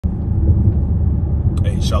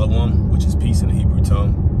Shalom, which is peace in the Hebrew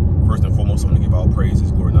tongue. First and foremost, I want to give all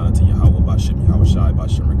praises, glory and honor to Yahweh, Bashem, Yahweh Shai,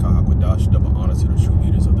 Bashem, Rekah HaKodash, double honor to the true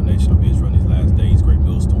leaders of the nation of Israel in these last days, great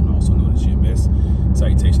millstone, also known as GMS.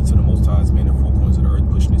 Salutations to the Most High's man in four corners of the earth,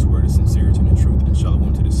 pushing his word of sincerity and the truth, and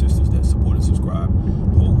shalom to the sisters that support and subscribe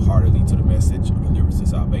wholeheartedly to the message of deliverance and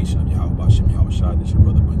salvation of Yahweh, Bashem, Yahweh Shai. This is your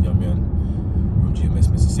brother, Bunyamin, from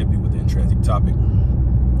GMS, Mississippi, with the intrinsic topic,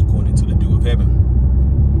 going into the dew of heaven.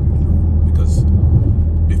 Because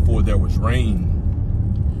before there was rain,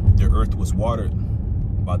 the earth was watered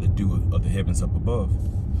by the dew of the heavens up above.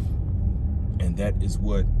 And that is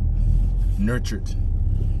what nurtured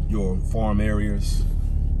your farm areas,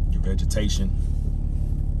 your vegetation,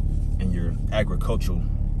 and your agricultural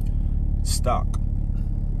stock.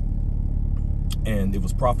 And it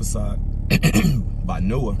was prophesied by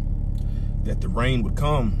Noah that the rain would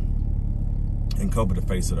come and cover the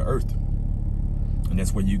face of the earth. And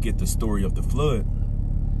that's where you get the story of the flood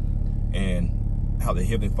and how the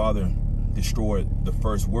Heavenly Father destroyed the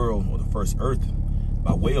first world, or the first earth,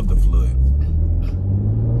 by way of the flood.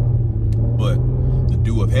 But the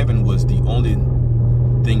dew of heaven was the only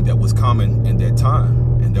thing that was common in that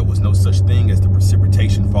time. And there was no such thing as the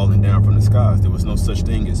precipitation falling down from the skies. There was no such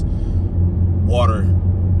thing as water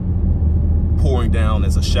pouring down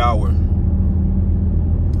as a shower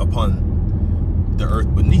upon the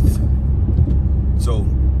earth beneath. So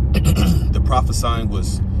the prophesying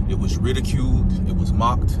was ridiculed, it was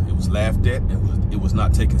mocked, it was laughed at, and it was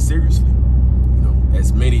not taken seriously, you know,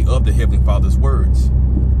 as many of the Heavenly Father's words.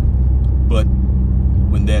 But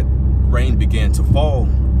when that rain began to fall,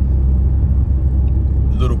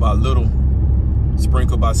 little by little,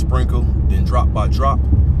 sprinkle by sprinkle, then drop by drop,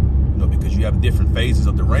 you know, because you have different phases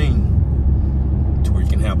of the rain, to where you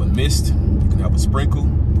can have a mist, you can have a sprinkle,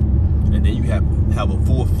 and then you have a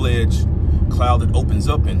full-fledged cloud that opens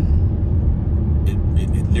up, and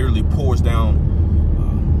it literally pours down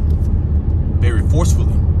very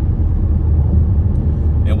forcefully.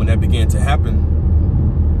 And when that began to happen,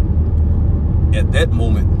 at that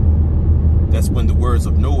moment, that's when the words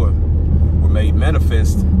of Noah were made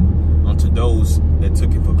manifest unto those that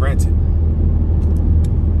took it for granted.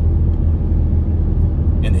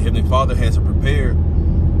 And the Heavenly Father has it prepared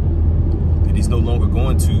that He's no longer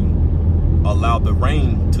going to allow the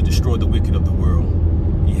rain to destroy the wicked of the world.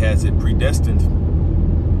 He has it predestined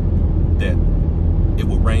that it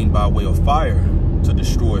will rain by way of fire to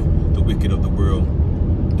destroy the wicked of the world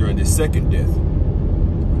during this second death.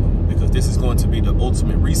 Because this is going to be the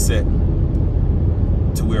ultimate reset,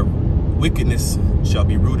 to where wickedness shall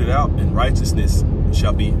be rooted out and righteousness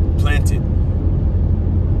shall be planted,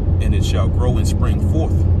 and it shall grow and spring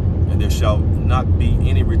forth, and there shall not be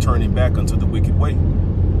any returning back unto the wicked way.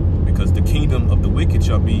 Because the kingdom of the wicked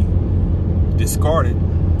shall be discarded,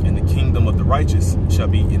 and the kingdom of the righteous shall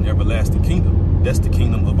be an everlasting kingdom. That's the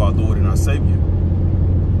kingdom of our Lord and our Savior.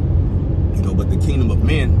 You know, but the kingdom of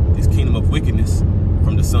men, this kingdom of wickedness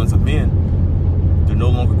from the sons of men, they're no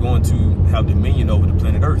longer going to have dominion over the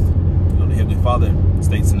planet Earth. You know, the Heavenly Father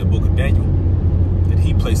states in the book of Daniel that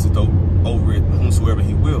He places over it whomsoever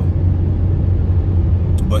He will.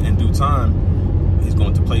 But in due time, He's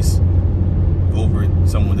going to place over it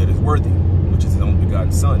someone that is worthy, which is His only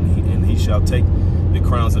begotten Son. And He shall take the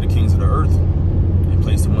crowns of the kings of the earth and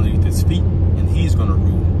place them underneath His feet, and He's going to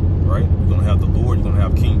rule, right? You're going to have the Lord, you're going to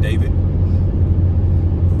have King David,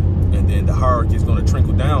 and then the hierarchy is going to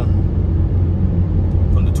trickle down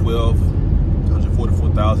from the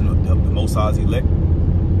 144,000 of the Most High's elect,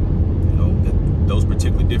 you know, that those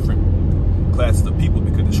particular different classes of people,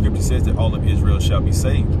 because the scripture says that all of Israel shall be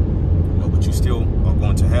saved, you know, but you still are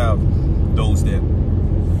going to have those that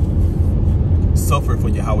suffer for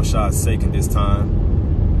Yahweh Shai's sake in this time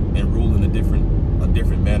and rule in a different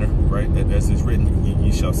manner, right? As it's written,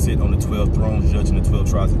 you shall sit on the 12 thrones judging the 12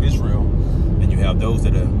 tribes of Israel. And you have those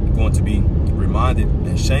that are going to be reminded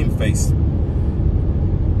and shamefaced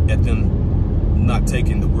at them not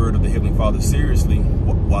taking the word of the Heavenly Father seriously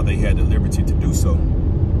while they had the liberty to do so.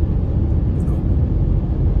 You know?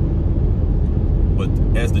 But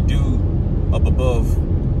as the dew up above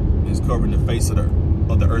is covering the face of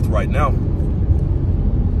the earth right now,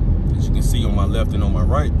 as you can see on my left and on my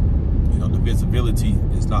right, you know, the visibility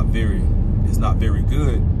is not very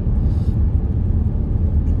good.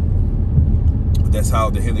 But that's how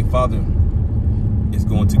the Heavenly Father is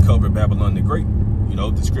going to cover Babylon the Great. You know,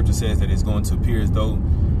 the scripture says that it's going to appear as though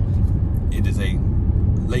it is a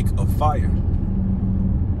lake of fire.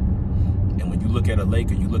 And when you look at a lake,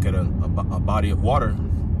 and you look at a body of water,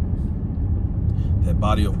 that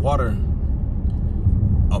body of water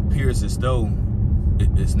appears as though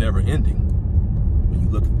it's never ending. When you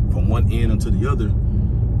look from one end unto the other,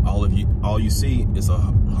 all you see is a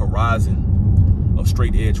horizon of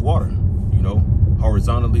straight edge water, you know,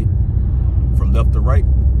 horizontally from left to right.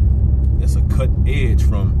 There's a cut edge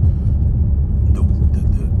from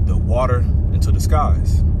the water into the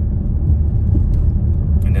skies.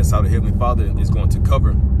 And that's how the Heavenly Father is going to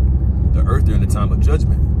cover the earth during the time of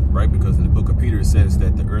judgment, right? Because in the book of Peter, it says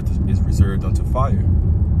that the earth is reserved unto fire.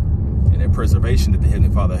 And that preservation that the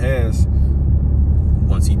Heavenly Father has,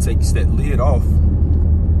 once he takes that lid off,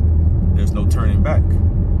 there's no turning back. You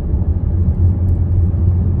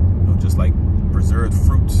know, just like preserved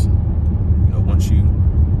fruits, you know, once you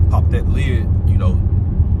pop that lid, you know,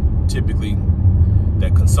 typically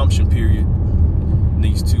that consumption period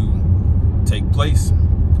needs to take place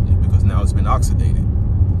because now it's been oxidated.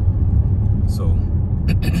 So,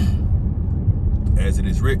 as it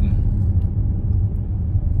is written,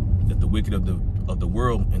 that the wicked of the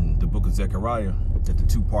world in the book of Zechariah, that the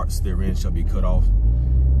two parts therein shall be cut off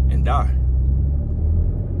and die.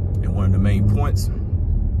 And one of the main points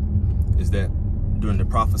is that during the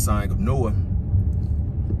prophesying of Noah,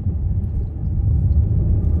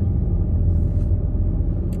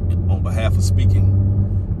 on behalf of speaking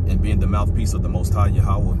and being the mouthpiece of the Most High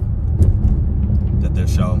Yahweh, that there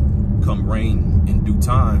shall come rain in due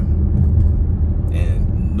time,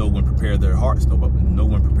 and no one prepared their hearts, no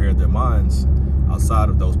one prepared their minds outside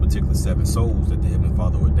of those particular 7 souls that the Heavenly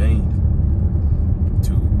Father ordained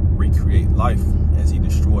to recreate life as he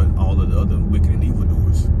destroyed all of the other wicked and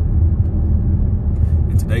evildoers.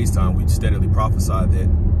 In today's time, we steadily prophesy that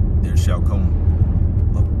there shall come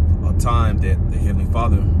a time that the Heavenly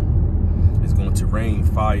Father is going to rain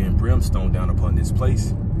fire and brimstone down upon this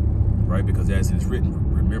place, right? Because as it is written,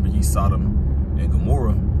 remember ye Sodom and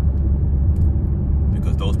Gomorrah,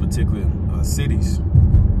 because those particular cities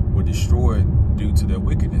were destroyed due to their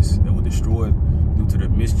wickedness. They were destroyed due to their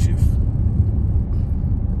mischief.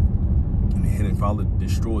 And the Heavenly Father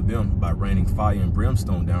destroyed them by raining fire and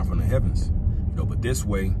brimstone down from the heavens. You know, but this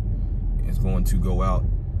way is going to go out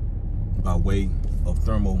by way of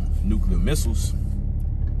thermonuclear missiles.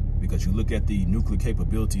 Because you look at the nuclear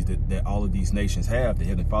capabilities that all of these nations have. The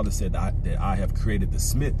Heavenly Father said that I have created the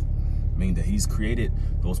smith, meaning that he's created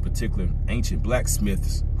those particular ancient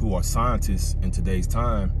blacksmiths who are scientists in today's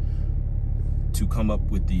time to come up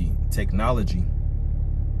with the technology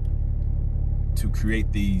to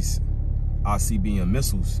create these ICBM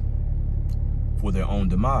missiles for their own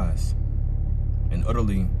demise, and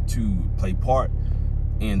utterly to play part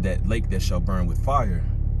in that lake that shall burn with fire,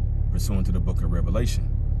 pursuant to the book of Revelation.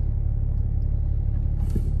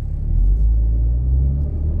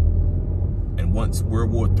 And once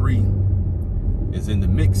World War III is in the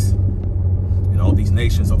mix, and all these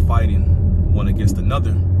nations are fighting one against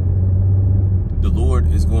another, the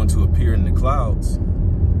Lord is going to appear in the clouds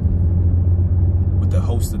with the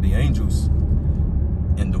host of the angels,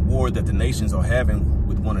 and the war that the nations are having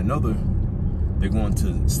with one another, they're going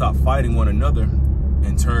to stop fighting one another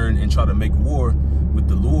and turn and try to make war with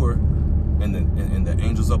the Lord and the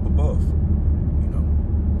angels up above.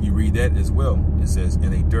 You read that as well. It says,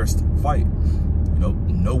 in a durst fight. You know,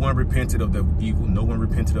 no one repented of their evil. No one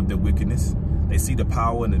repented of their wickedness. They see the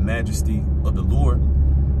power and the majesty of the Lord.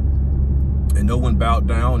 And no one bowed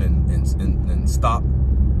down and stopped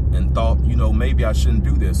and thought, you know, maybe I shouldn't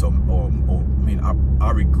do this. Or I mean, I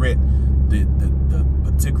regret the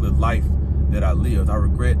particular life that I lived. I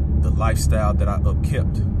regret the lifestyle that I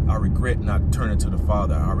upkept. I regret not turning to the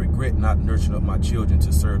Father. I regret not nurturing up my children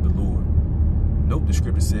to serve the Lord. Nope, the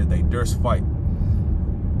scripture said they durst fight.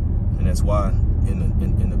 And that's why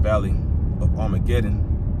in the valley of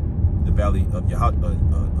Armageddon, the valley of Jehoshaphat,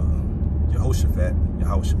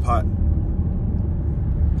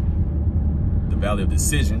 the valley of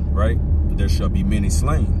decision, right? There shall be many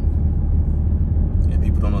slain. And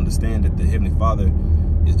people don't understand that the Heavenly Father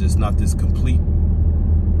is just not this complete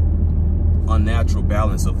unnatural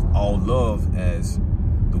balance of all love as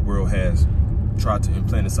the world has tried to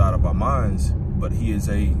implant inside of our minds, but he is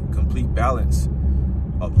a complete balance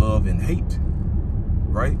of love and hate,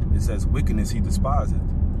 right? It says wickedness he despiseth,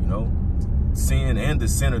 you know, sin and the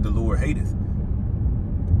sinner the Lord hateth.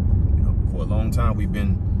 You know, for a long time we've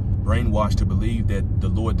been brainwashed to believe that the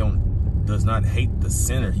Lord does not hate the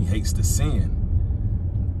sinner, he hates the sin.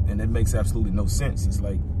 And that makes absolutely no sense. It's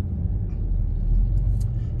like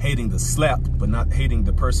hating the slapped, but not hating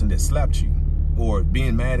the person that slapped you, or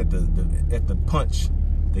being mad at the punch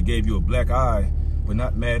that gave you a black eye, but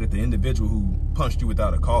not mad at the individual who punched you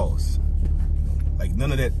without a cause. Like,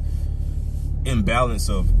 none of that imbalance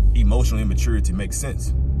of emotional immaturity makes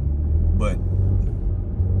sense. But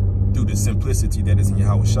through the simplicity that is in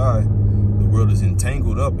Yahweh Shai, the world is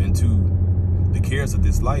entangled up into the cares of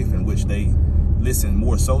this life, in which they listen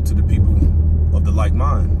more so to the people of the like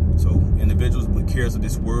mind. So individuals with cares of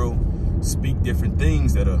this world speak different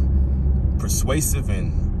things that are persuasive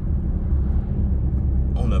and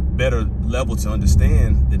on a better level to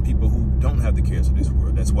understand than people who don't have the cares of this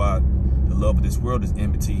world. That's why the love of this world is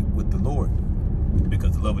enmity with the Lord,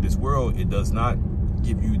 because the love of this world, it does not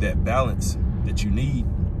give you that balance that you need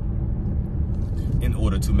in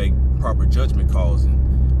order to make proper judgment calls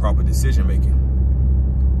and proper decision making.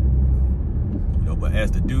 But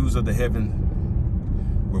as the dews of the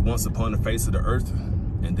heaven were once upon the face of the earth,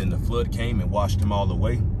 and then the flood came and washed them all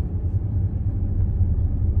away,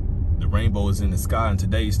 the rainbow is in the sky in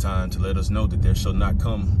today's time to let us know that there shall not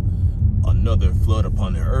come another flood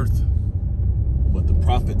upon the earth. But the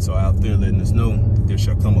prophets are out there letting us know that there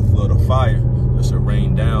shall come a flood of fire that shall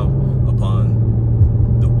rain down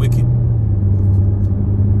upon the wicked.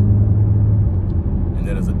 And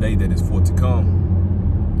that is a day that is for to come.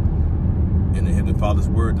 And the Heavenly Father's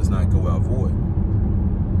word does not go out void.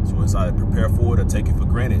 So it's either prepare for it or take it for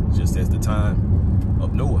granted, just as the time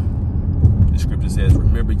of Noah. The scripture says,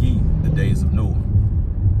 remember ye the days of Noah.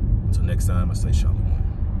 Until next time, I say shalom.